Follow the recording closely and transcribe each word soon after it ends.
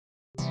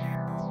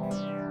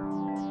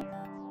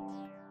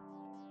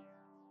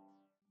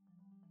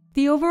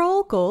The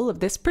overall goal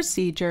of this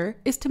procedure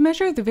is to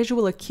measure the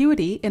visual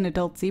acuity in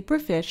adult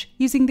zebrafish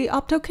using the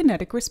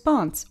optokinetic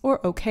response, or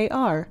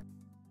OKR.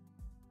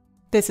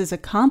 This is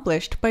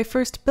accomplished by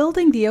first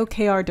building the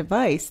OKR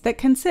device that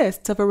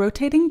consists of a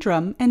rotating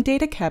drum and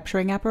data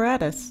capturing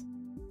apparatus.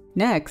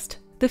 Next,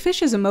 the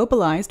fish is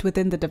immobilized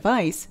within the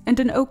device and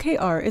an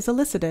OKR is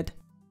elicited.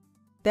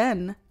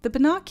 Then, the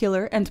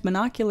binocular and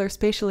monocular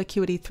spatial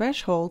acuity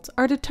thresholds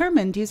are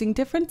determined using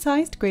different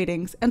sized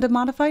gratings and a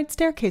modified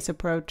staircase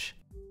approach.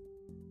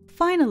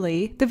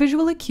 Finally, the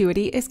visual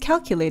acuity is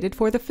calculated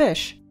for the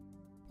fish.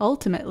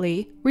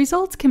 Ultimately,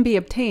 results can be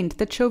obtained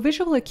that show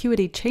visual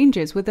acuity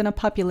changes within a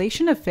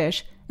population of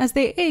fish as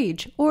they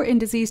age or in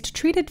diseased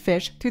treated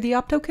fish through the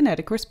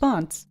optokinetic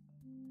response.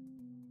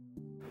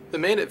 The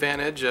main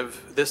advantage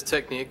of this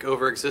technique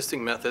over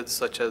existing methods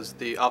such as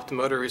the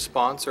optomotor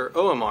response or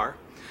OMR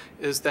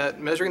is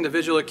that measuring the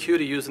visual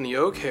acuity using the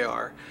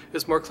OKR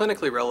is more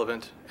clinically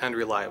relevant and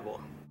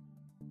reliable.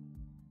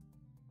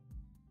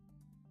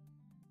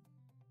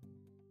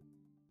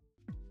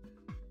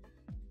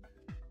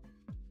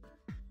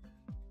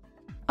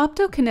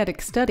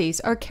 Optokinetic studies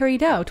are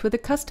carried out with a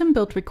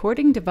custom-built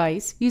recording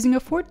device using a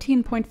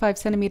 14.5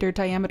 cm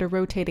diameter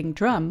rotating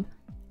drum,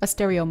 a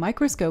stereo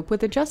microscope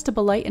with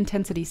adjustable light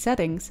intensity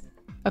settings,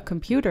 a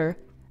computer,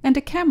 and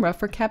a camera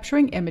for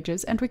capturing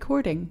images and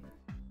recording.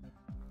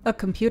 A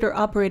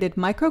computer-operated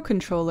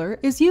microcontroller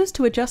is used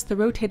to adjust the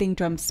rotating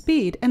drum's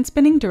speed and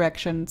spinning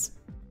directions.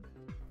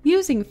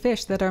 Using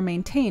fish that are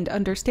maintained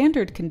under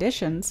standard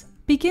conditions,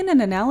 begin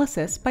an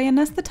analysis by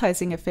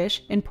anesthetizing a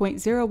fish in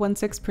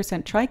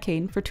 0.016%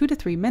 tricaine for 2 to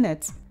 3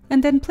 minutes,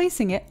 and then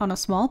placing it on a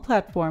small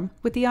platform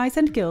with the eyes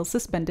and gills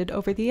suspended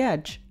over the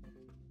edge.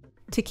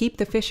 To keep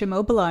the fish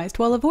immobilized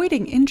while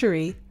avoiding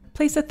injury,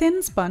 place a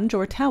thin sponge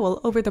or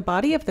towel over the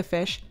body of the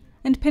fish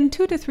and pin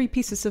 2 to 3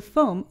 pieces of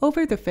foam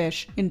over the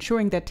fish,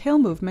 ensuring that tail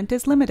movement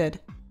is limited.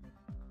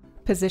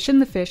 Position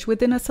the fish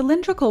within a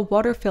cylindrical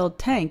water-filled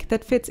tank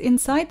that fits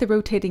inside the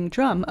rotating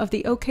drum of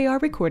the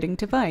OKR recording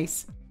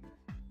device.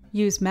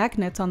 Use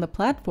magnets on the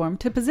platform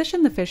to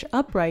position the fish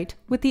upright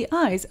with the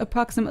eyes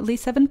approximately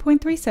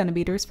 7.3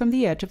 centimeters from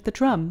the edge of the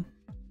drum.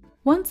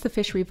 Once the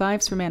fish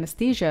revives from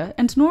anesthesia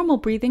and normal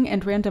breathing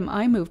and random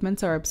eye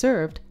movements are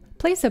observed,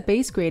 place a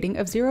base grating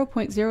of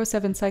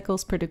 0.07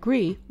 cycles per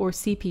degree, or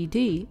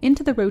CPD,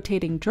 into the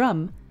rotating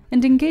drum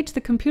and engage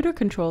the computer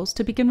controls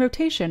to begin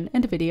rotation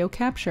and video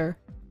capture.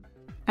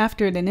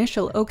 After an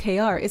initial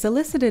OKR is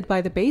elicited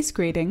by the base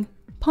grating,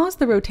 pause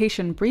the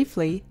rotation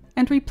briefly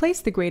and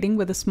replace the grating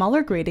with a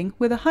smaller grating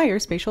with a higher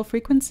spatial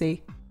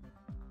frequency.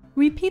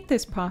 Repeat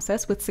this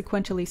process with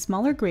sequentially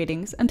smaller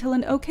gratings until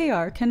an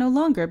OKR can no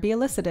longer be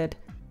elicited.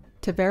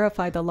 To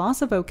verify the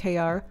loss of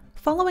OKR,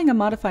 following a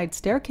modified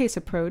staircase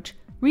approach,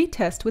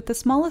 retest with the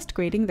smallest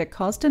grating that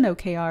caused an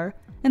OKR,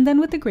 and then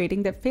with the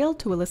grating that failed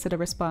to elicit a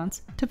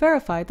response to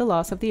verify the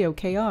loss of the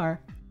OKR.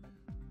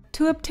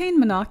 To obtain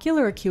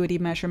monocular acuity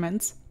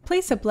measurements,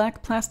 place a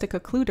black plastic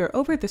occluder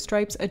over the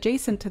stripes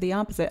adjacent to the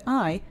opposite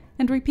eye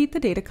and repeat the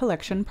data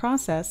collection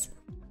process.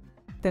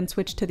 Then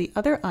switch to the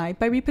other eye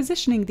by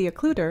repositioning the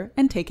occluder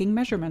and taking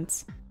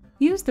measurements.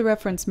 Use the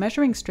reference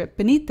measuring strip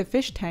beneath the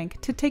fish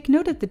tank to take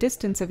note of the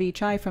distance of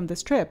each eye from the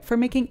strip for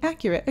making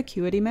accurate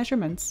acuity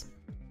measurements.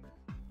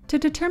 To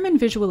determine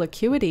visual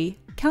acuity,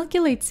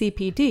 calculate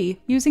CPD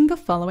using the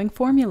following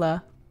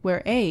formula,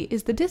 where A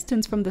is the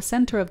distance from the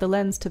center of the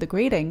lens to the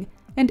grating,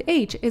 and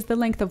H is the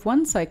length of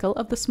one cycle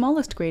of the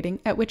smallest grating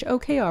at which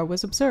OKR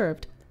was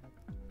observed.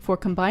 For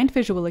combined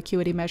visual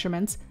acuity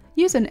measurements,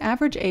 use an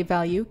average A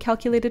value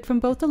calculated from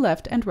both the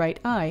left and right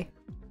eye.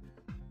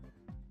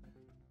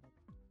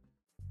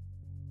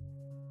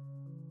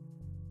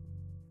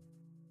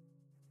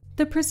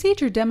 The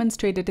procedure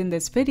demonstrated in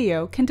this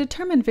video can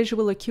determine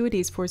visual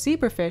acuities for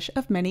zebrafish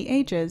of many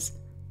ages.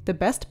 The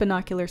best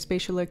binocular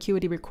spatial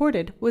acuity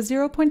recorded was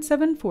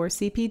 0.74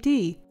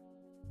 CPD.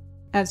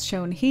 As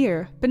shown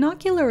here,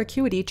 binocular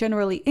acuity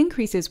generally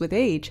increases with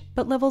age,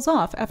 but levels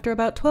off after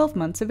about 12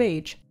 months of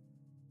age.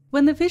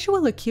 When the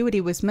visual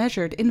acuity was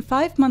measured in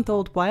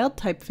 5-month-old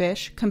wild-type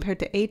fish compared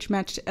to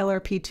age-matched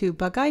LRP2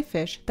 bug-eye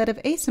fish that have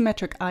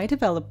asymmetric eye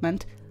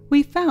development,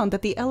 we found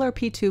that the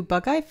LRP2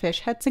 bug-eye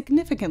fish had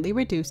significantly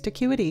reduced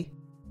acuity.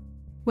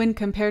 When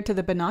compared to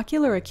the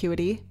binocular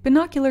acuity,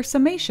 binocular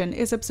summation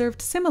is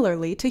observed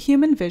similarly to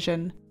human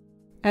vision.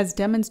 As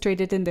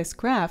demonstrated in this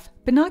graph,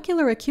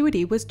 binocular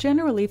acuity was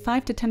generally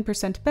 5 to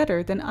 10%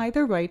 better than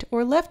either right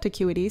or left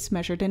acuities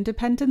measured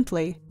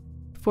independently.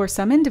 For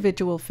some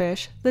individual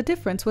fish, the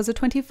difference was a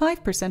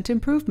 25%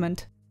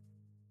 improvement.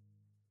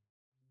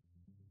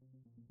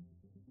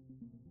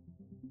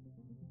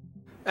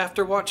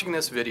 After watching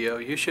this video,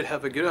 you should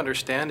have a good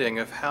understanding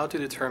of how to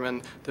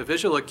determine the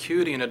visual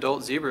acuity in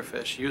adult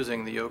zebrafish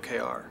using the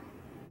OKR.